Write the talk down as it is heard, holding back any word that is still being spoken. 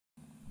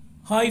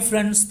Hi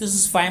friends, this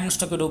is 5 Minutes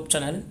Tech YouTube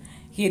channel.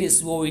 Here is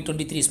Vivo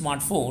V23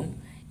 smartphone.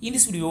 In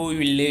this video, we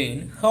will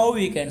learn how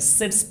we can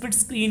set split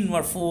screen in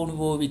our phone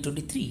Vivo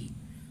V23.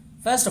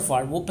 First of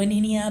all, open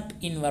any app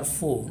in your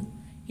phone.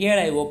 Here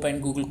I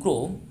open Google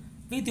Chrome.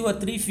 With your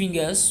 3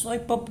 fingers,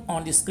 swipe up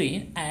on the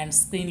screen and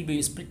screen will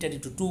be split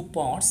into 2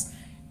 parts.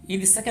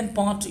 In the second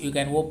part, you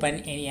can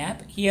open any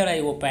app. Here I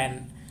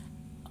open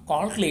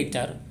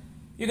calculator.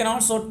 You can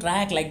also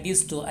track like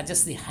this to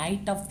adjust the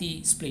height of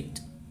the split.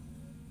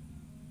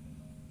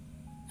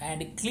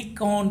 And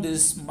click on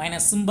this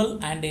minus symbol,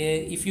 and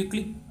if you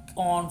click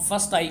on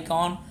first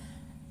icon,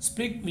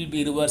 split will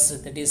be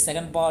reversed. That is,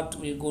 second part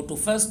will go to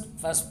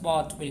first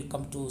part will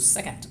come to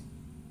second.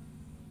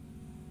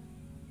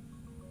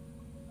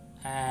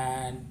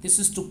 And this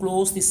is to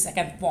close the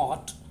second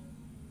part.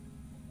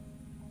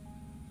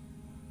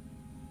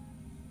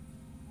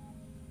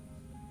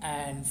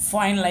 And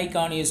final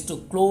icon is to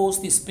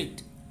close the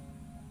split.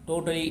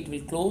 Totally it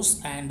will close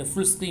and the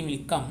full screen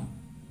will come.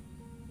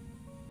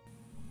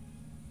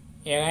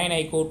 Again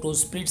I go to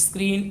split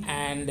screen,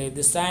 and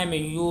this time I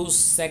use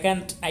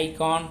second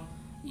icon.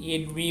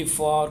 It will be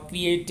for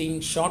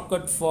creating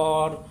shortcut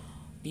for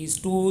these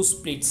two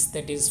splits,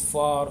 that is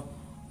for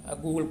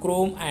Google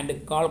Chrome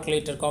and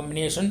calculator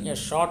combination. A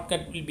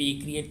shortcut will be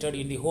created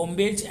in the home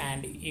page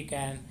and you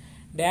can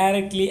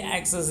directly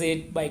access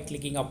it by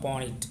clicking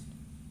upon it.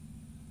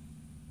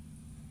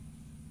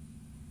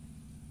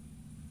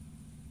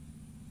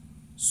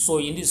 So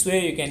in this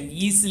way you can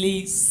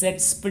easily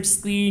set split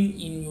screen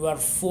in your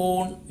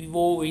phone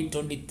Vivo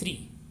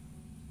V23.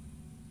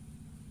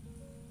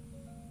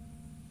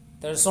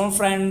 That's all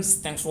friends.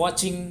 Thanks for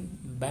watching.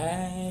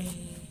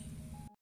 Bye.